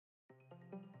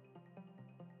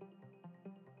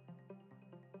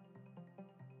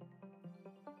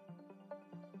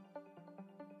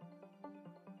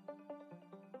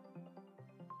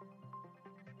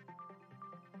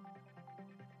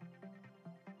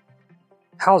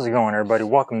How's it going, everybody?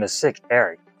 Welcome to Sick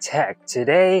Eric Tech.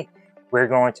 Today we're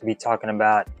going to be talking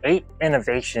about 8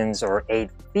 innovations or 8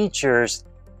 features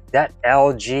that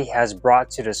LG has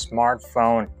brought to the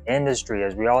smartphone industry.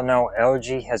 As we all know,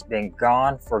 LG has been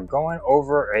gone for going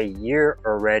over a year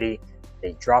already.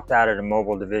 They dropped out of the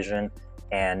mobile division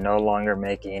and no longer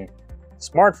making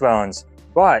smartphones,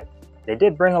 but they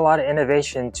did bring a lot of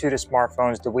innovation to the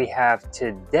smartphones that we have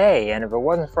today. And if it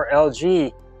wasn't for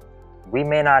LG, we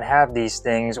may not have these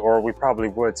things, or we probably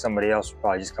would. Somebody else would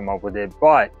probably just come up with it,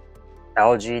 but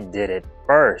LG did it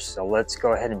first. So let's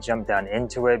go ahead and jump down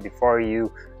into it. Before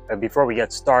we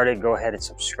get started, go ahead and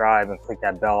subscribe and click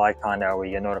that bell icon. That way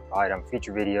you get notified on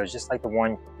future videos just like the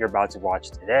one you're about to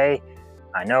watch today.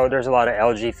 I know there's a lot of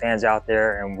LG fans out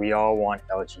there and we all want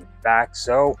LG back,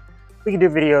 so we can do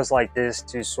videos like this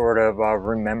to sort of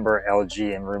remember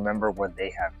LG and remember what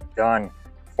they have done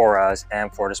for us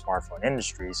and for the smartphone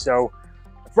industry. So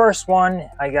the first one,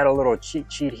 I got a little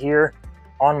cheat sheet here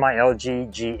on my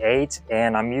LG G8,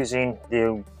 and I'm using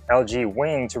the LG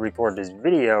Wing to record this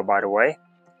video, by the way.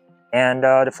 And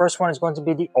the first one is going to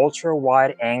be the ultra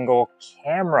wide angle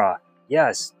camera.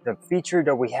 Yes, the feature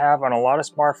that we have on a lot of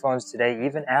smartphones today,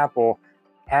 even Apple,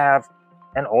 have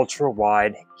an ultra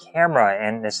wide camera.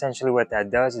 And essentially what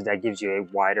that does is that gives you a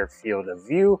wider field of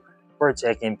view for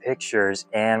taking pictures.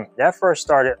 And that first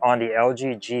started on the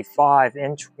LG G5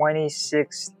 in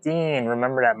 2016.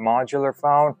 Remember that modular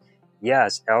phone?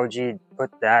 Yes, LG put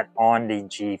that on the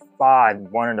G5.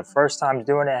 One of the first times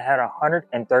doing it, had a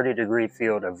 130-degree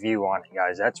field of view on it,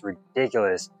 guys. That's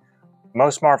ridiculous.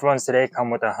 Most smartphones today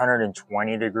come with a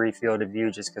 120-degree field of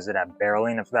view just because of that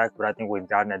barreling effect, but I think we've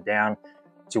gotten it down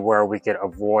to where we could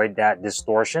avoid that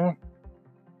distortion.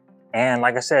 And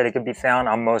like I said, it could be found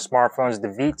on most smartphones. The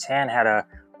V10 had a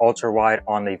ultra wide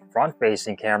on the front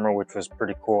facing camera, which was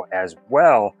pretty cool as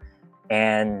well.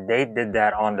 And they did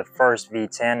that on the first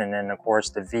V10. And then of course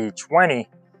the V20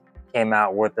 came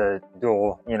out with the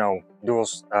dual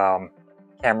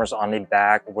cameras on the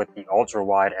back with the ultra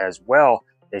wide as well.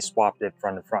 They swapped it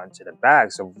from the front to the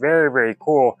back. So very, very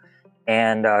cool.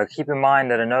 And keep in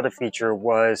mind that another feature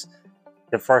was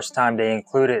the first time they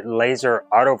included laser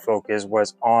autofocus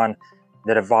was on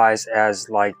the device, as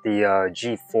like the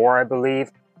G4, I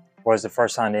believe, was the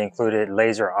first time they included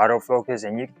laser autofocus,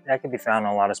 and that can be found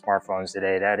on a lot of smartphones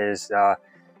today. That is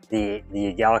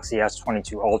the Galaxy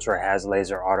S22 Ultra has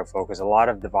laser autofocus. A lot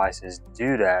of devices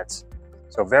do that.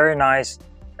 So very nice.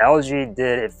 LG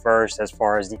did it first as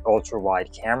far as the ultra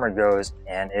wide camera goes,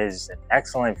 and is an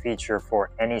excellent feature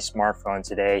for any smartphone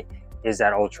today, is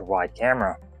that ultra wide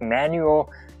camera.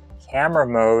 Manual camera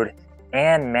mode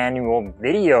and manual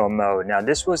video mode. Now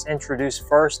this was introduced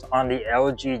first on the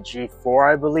LG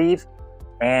G4, I believe,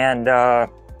 and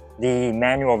the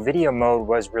manual video mode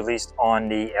was released on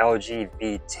the LG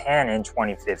V10 in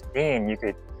 2015. You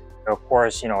could, of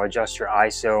course, adjust your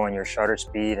ISO and your shutter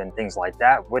speed and things like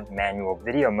that with manual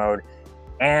video mode,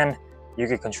 and you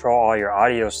could control all your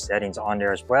audio settings on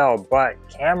there as well. But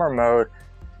camera mode,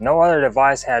 no other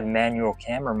device had manual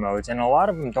camera modes, and a lot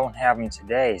of them don't have them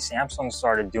today. Samsung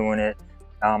started doing it.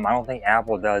 I don't think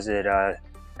Apple does it.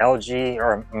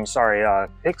 Pixel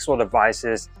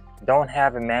devices don't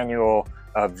have a manual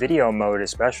video mode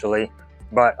especially,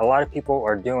 but a lot of people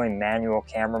are doing manual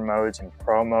camera modes, and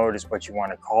pro mode is what you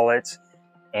want to call it.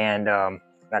 And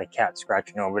got a cat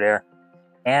scratching over there.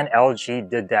 And LG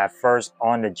did that first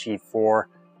on the G4,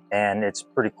 and it's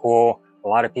pretty cool. A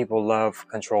lot of people love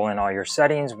controlling all your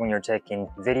settings when you're taking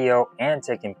video and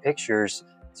taking pictures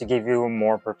to give you a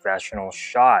more professional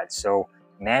shot. So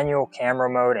manual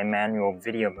camera mode and manual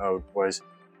video mode was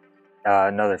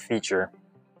another feature.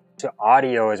 To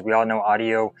audio, as we all know,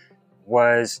 audio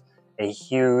was a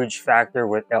huge factor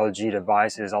with LG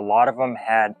devices. A lot of them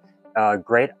had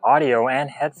great audio and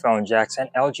headphone jacks, and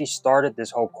LG started this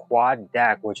whole quad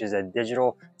DAC, which is a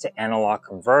digital to analog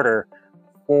converter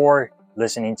for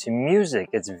listening to music.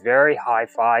 It's very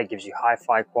hi-fi, gives you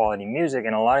hi-fi quality music,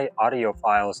 and a lot of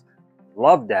audiophiles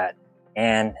love that.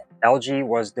 And LG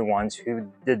was the ones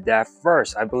who did that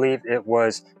first. I believe it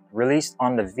was released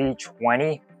on the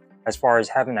V20 as far as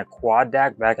having a quad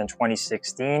DAC back in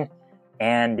 2016.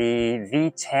 And the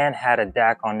V10 had a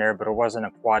DAC on there, but it wasn't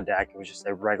a quad DAC. It was just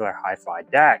a regular hi-fi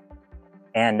DAC.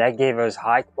 And that gave us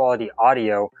high quality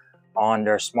audio on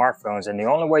their smartphones. And the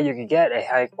only way you could get a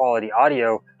high quality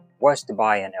audio was to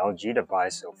buy an LG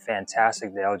device. So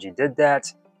fantastic that LG did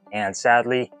that. And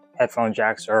sadly, headphone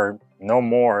jacks are no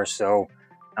more. So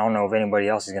I don't know if anybody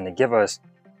else is going to give us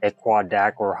a quad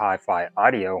DAC or hi-fi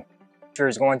audio. There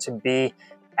is going to be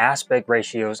aspect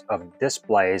ratios of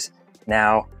displays.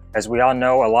 Now, As we all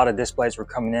know, a lot of displays were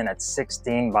coming in at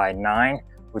 16 by 9,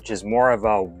 which is more of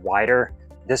a wider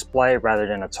display rather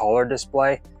than a taller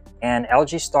display. And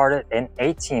LG started an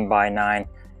 18 by 9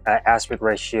 aspect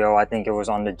ratio. I think it was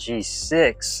on the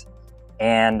G6.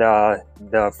 And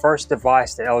the first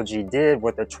device that LG did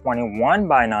with a 21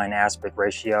 by 9 aspect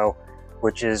ratio,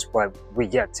 which is what we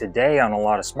get today on a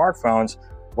lot of smartphones,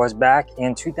 was back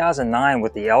in 2009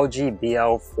 with the LG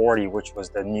BL40, which was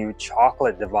the new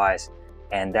chocolate device.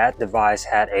 And that device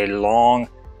had a long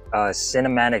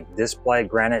cinematic display.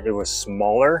 Granted, it was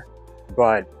smaller,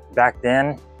 but back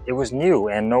then it was new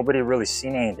and nobody really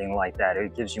seen anything like that.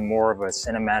 It gives you more of a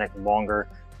cinematic, longer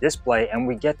display, and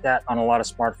we get that on a lot of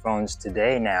smartphones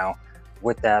today now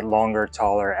with that longer,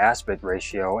 taller aspect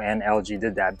ratio. And LG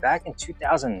did that back in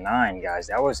 2009, guys.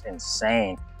 That was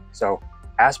insane. So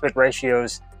aspect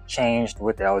ratios changed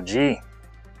with LG.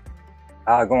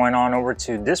 Going on over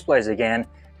to displays again,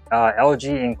 LG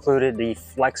included the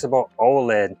flexible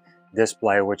OLED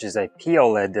display, which is a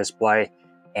POLED display,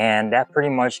 and that pretty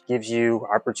much gives you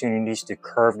opportunities to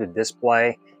curve the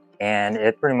display, and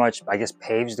it pretty much, I guess,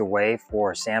 paves the way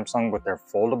for Samsung with their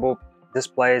foldable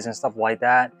displays and stuff like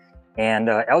that. And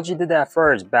LG did that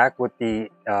first back with the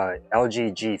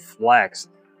LG G Flex,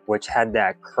 which had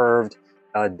that curved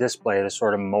display to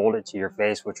sort of mold it to your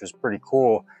face, which was pretty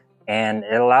cool. And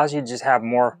it allows you to just have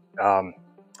more,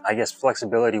 I guess,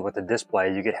 flexibility with the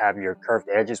display. You could have your curved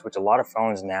edges, which a lot of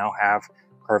phones now have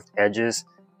curved edges.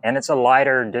 And it's a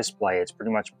lighter display. It's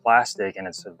pretty much plastic and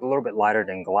it's a little bit lighter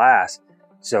than glass.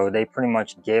 So they pretty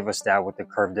much gave us that with the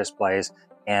curved displays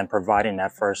and providing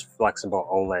that first flexible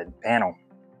OLED panel.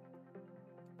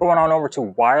 Going on over to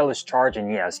wireless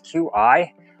charging, yes,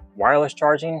 QI, wireless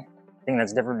charging. I think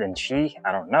that's different than Qi,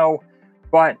 I don't know.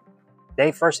 But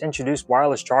they first introduced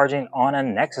wireless charging on a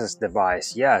Nexus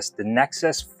device. Yes, the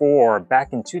Nexus 4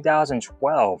 back in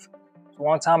 2012, a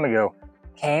long time ago,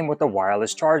 came with a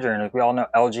wireless charger. And as we all know,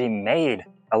 LG made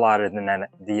a lot of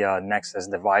the Nexus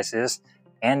devices,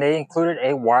 and they included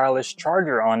a wireless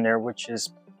charger on there, which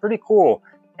is pretty cool.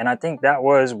 And I think that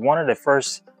was one of the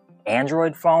first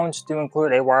Android phones to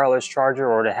include a wireless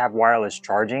charger or to have wireless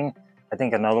charging. I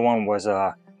think another one was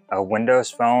a Windows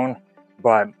phone,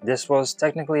 but this was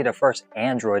technically the first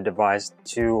Android device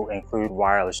to include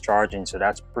wireless charging. So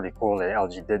that's pretty cool that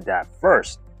LG did that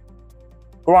first.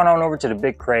 Going on over to the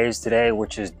big craze today,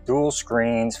 which is dual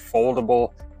screens,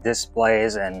 foldable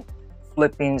displays, and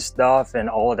flipping stuff and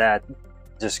all of that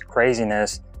just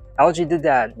craziness. LG did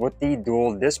that with the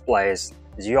dual displays.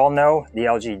 As you all know, the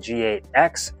LG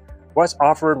G8X was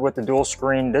offered with the dual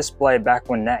screen display back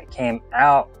when that came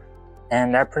out,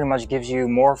 and that pretty much gives you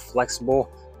more flexible,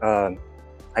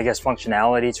 I guess,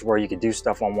 functionality to where you could do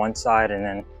stuff on one side and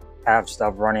then have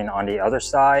stuff running on the other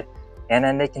side. And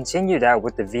then they continue that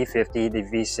with the V50, the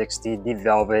V60, the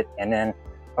Velvet, and then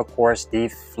of course the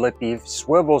flippy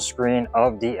swivel screen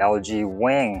of the LG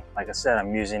Wing. Like I said,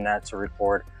 I'm using that to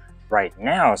record right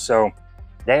now. So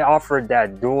they offered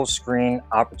that dual screen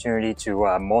opportunity to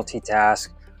multitask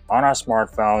on our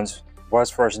smartphones. Was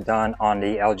first done on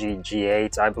the LG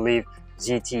G8. I believe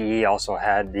ZTE also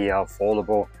had the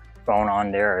foldable phone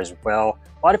on there as well.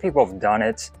 A lot of people have done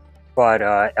it, but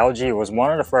LG was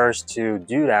one of the first to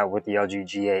do that with the LG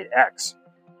G8X.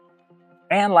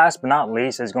 And last but not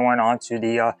least is going on to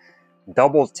the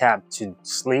double tap to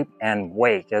sleep and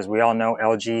wake. As we all know,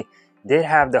 LG did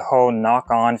have the whole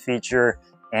knock on feature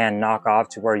and knock off,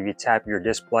 to where you tap your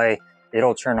display,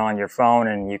 it'll turn on your phone,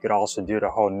 and you could also do the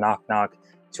whole knock knock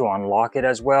to unlock it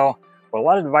as well. But a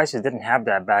lot of devices didn't have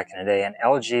that back in the day, and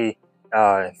LG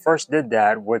first did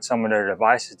that with some of their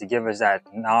devices to give us that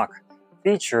knock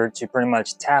feature to pretty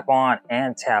much tap on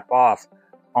and tap off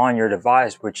on your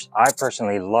device, which I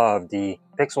personally love. The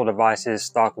Pixel device's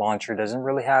stock launcher doesn't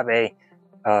really have a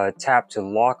tap to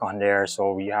lock on there,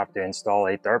 so you have to install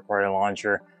a third-party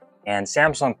launcher. And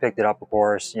Samsung picked it up, of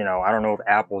course. You know, I don't know if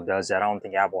Apple does that. I don't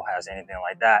think Apple has anything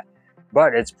like that.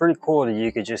 But it's pretty cool that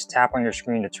you could just tap on your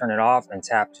screen to turn it off and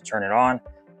tap to turn it on.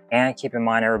 And keep in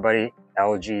mind, everybody,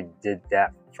 LG did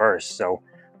that first. So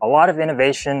a lot of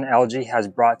innovation LG has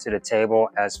brought to the table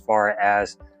as far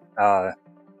as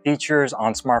features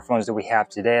on smartphones that we have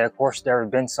today. Of course, there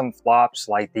have been some flops,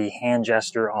 like the hand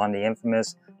gesture on the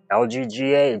infamous LG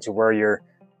G8, to where you're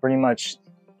pretty much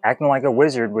acting like a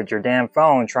wizard with your damn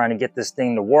phone trying to get this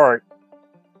thing to work.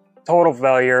 Total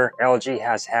failure. LG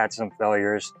has had some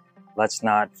failures. Let's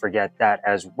not forget that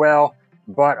as well.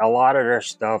 But a lot of their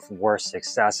stuff were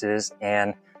successes,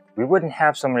 and we wouldn't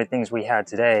have so many things we had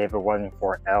today if it wasn't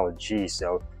for LG.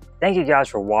 So thank you guys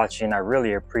for watching. I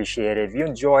really appreciate it. If you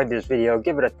enjoyed this video,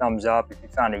 give it a thumbs up. If you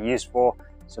found it useful,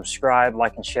 subscribe,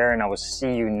 like, and share, and I will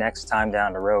see you next time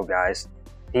down the road, guys.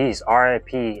 Peace.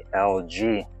 RIP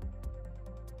LG.